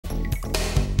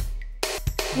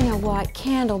You know what?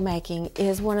 Candle making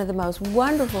is one of the most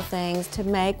wonderful things to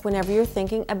make whenever you're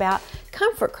thinking about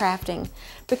comfort crafting,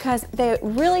 because they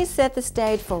really set the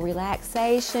stage for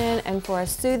relaxation and for a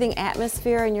soothing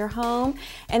atmosphere in your home,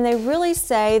 and they really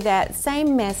say that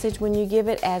same message when you give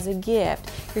it as a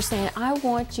gift. You're saying, I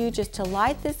want you just to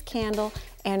light this candle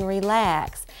and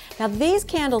relax. Now these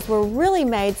candles were really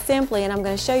made simply, and I'm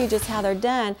going to show you just how they're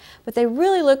done, but they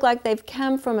really look like they've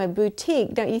come from a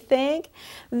boutique, don't you think?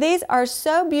 These are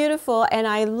so beautiful, and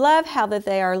I love how that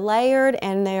they are layered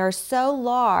and they are so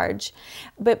large.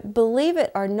 But believe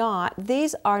it or not,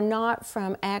 these are not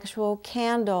from actual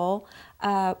candle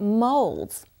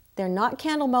molds. They're not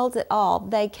candle molds at all.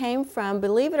 They came from,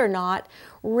 believe it or not,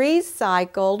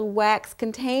 recycled wax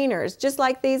containers, just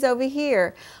like these over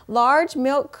here. Large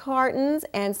milk cartons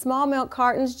and small milk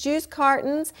cartons, juice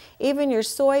cartons, even your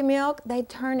soy milk, they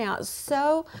turn out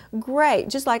so great.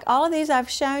 Just like all of these I've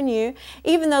shown you,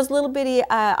 even those little bitty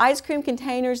ice cream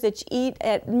containers that you eat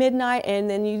at midnight and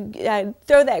then you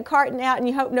throw that carton out and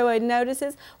you hope no one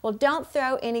notices. Well, don't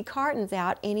throw any cartons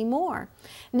out anymore.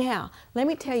 Now, let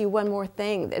me tell you one more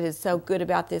thing that is so good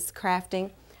about this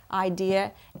crafting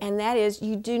idea, and that is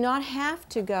you do not have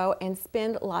to go and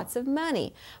spend lots of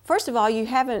money. First of all, you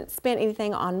haven't spent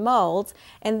anything on molds,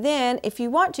 and then if you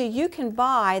want to, you can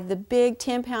buy the big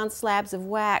 10-pound slabs of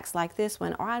wax like this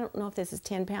one, or I don't know if this is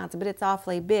 10 pounds, but it's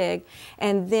awfully big,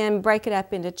 and then break it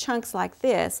up into chunks like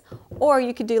this, or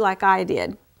you could do like I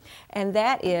did, and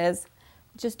that is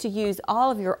just to use all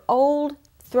of your old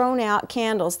thrown out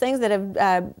candles, things that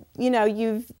have,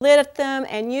 you've lit them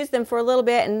and used them for a little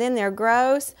bit and then they're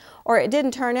gross, or it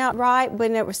didn't turn out right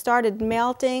when it started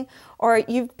melting, or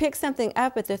you've picked something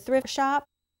up at the thrift shop.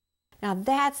 Now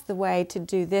that's the way to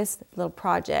do this little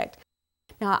project.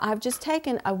 Now I've just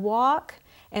taken a wok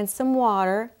and some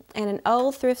water and an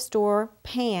old thrift store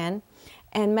pan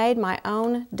and made my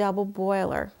own double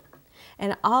boiler.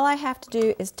 And all I have to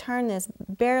do is turn this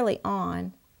barely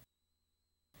on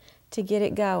to get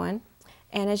it going,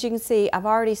 and as you can see, I've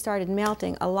already started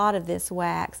melting a lot of this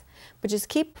wax, but just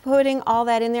keep putting all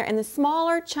that in there, and the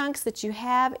smaller chunks that you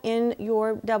have in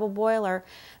your double boiler,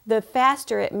 the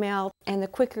faster it melts and the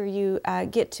quicker you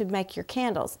get to make your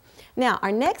candles. Now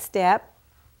our next step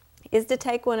is to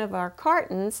take one of our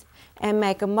cartons and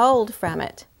make a mold from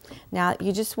it. Now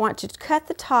you just want to cut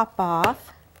the top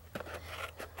off.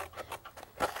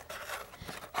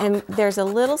 And there's a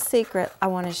little secret I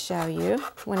want to show you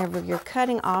whenever you're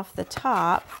cutting off the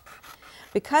top.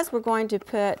 Because we're going to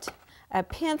put a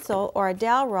pencil or a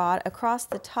dowel rod across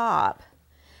the top,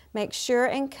 make sure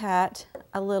and cut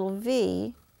a little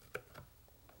V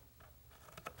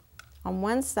on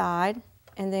one side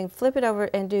and then flip it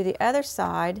over and do the other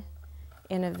side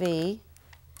in a V,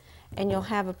 and you'll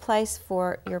have a place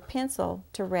for your pencil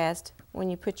to rest when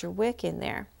you put your wick in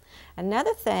there.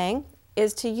 Another thing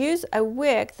is to use a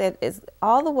wick that is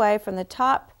all the way from the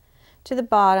top to the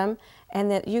bottom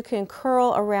and that you can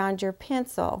curl around your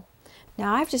pencil.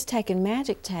 Now I've just taken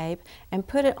magic tape and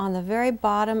put it on the very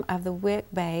bottom of the wick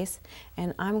base,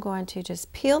 and I'm going to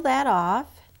just peel that off,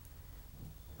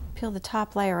 peel the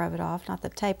top layer of it off, not the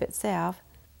tape itself.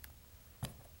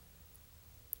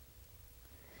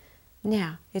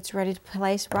 Now it's ready to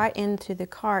place right into the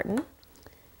carton,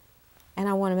 and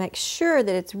I want to make sure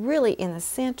that it's really in the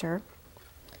center.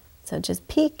 So just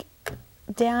peek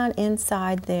down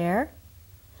inside there,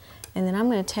 and then I'm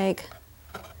going to take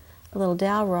a little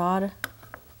dowel rod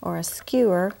or a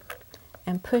skewer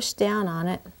and push down on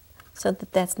it so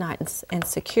that that's nice and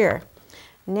secure.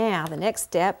 Now the next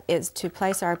step is to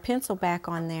place our pencil back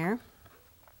on there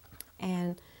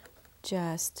and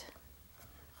just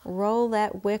roll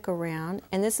that wick around.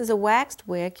 And this is a waxed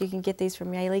wick. You can get these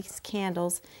from Yaley's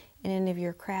Candles in any of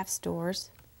your craft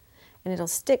stores, and it'll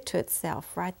stick to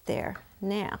itself right there.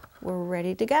 Now we're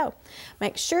ready to go.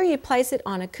 Make sure you place it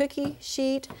on a cookie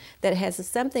sheet that has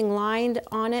something lined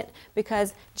on it,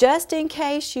 because just in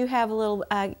case you have a little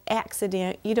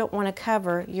accident, you don't want to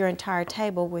cover your entire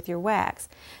table with your wax.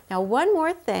 Now one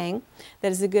more thing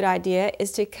that is a good idea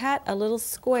is to cut a little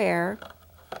square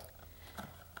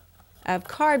of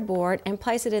cardboard and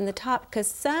place it in the top, because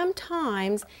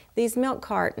sometimes these milk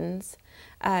cartons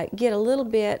get a little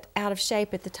bit out of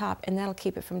shape at the top, and that'll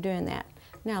keep it from doing that.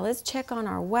 Now let's check on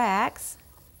our wax,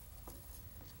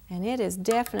 and it is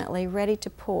definitely ready to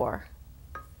pour.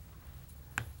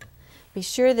 Be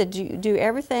sure that you do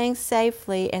everything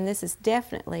safely, and this is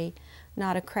definitely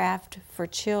not a craft for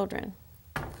children.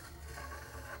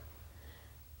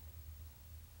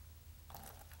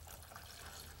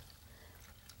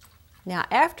 Now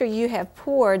after you have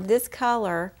poured this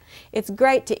color, it's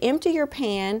great to empty your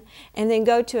pan and then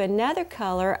go to another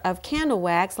color of candle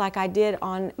wax like I did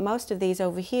on most of these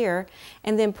over here,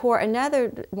 and then pour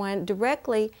another one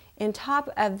directly in top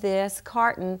of this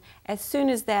carton as soon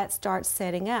as that starts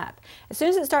setting up. As soon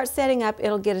as it starts setting up,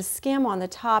 it'll get a skim on the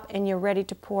top and you're ready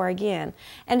to pour again.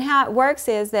 And how it works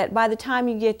is that by the time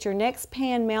you get your next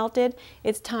pan melted,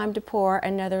 it's time to pour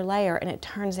another layer, and it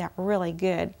turns out really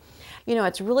good. You know,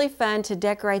 it's really fun to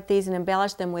decorate these and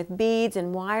embellish them with beads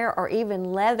and wire or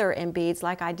even leather and beads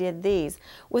like I did these.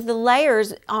 With the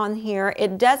layers on here,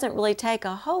 it doesn't really take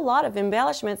a whole lot of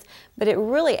embellishments, but it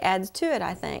really adds to it,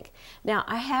 I think. Now,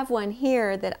 I have one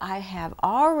here that I have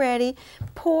already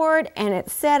poured and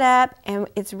it's set up and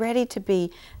it's ready to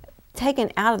be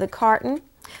taken out of the carton.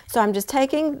 So I'm just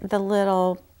taking the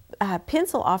little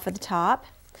pencil off of the top,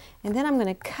 and then I'm going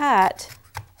to cut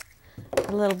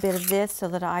a little bit of this so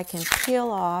that I can peel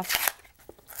off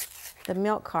the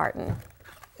milk carton.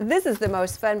 This is the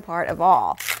most fun part of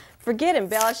all. Forget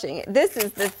embellishing. This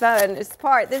is the funnest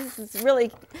part. This is a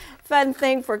really fun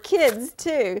thing for kids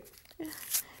too.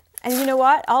 And you know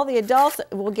what? All the adults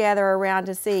will gather around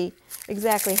to see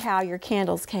exactly how your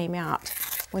candles came out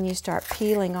when you start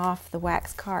peeling off the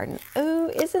wax carton. Ooh,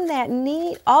 isn't that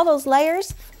neat? All those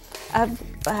layers of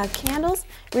candles.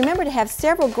 Remember to have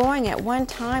several going at one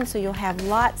time so you'll have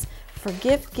lots for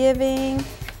gift giving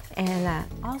and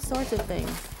all sorts of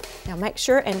things. Now make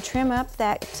sure and trim up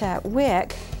that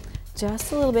wick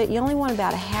just a little bit. You only want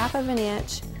about 1/2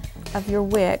 inch of your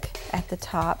wick at the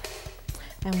top,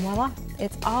 and voila,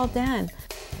 it's all done.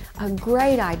 A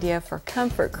great idea for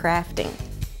comfort crafting.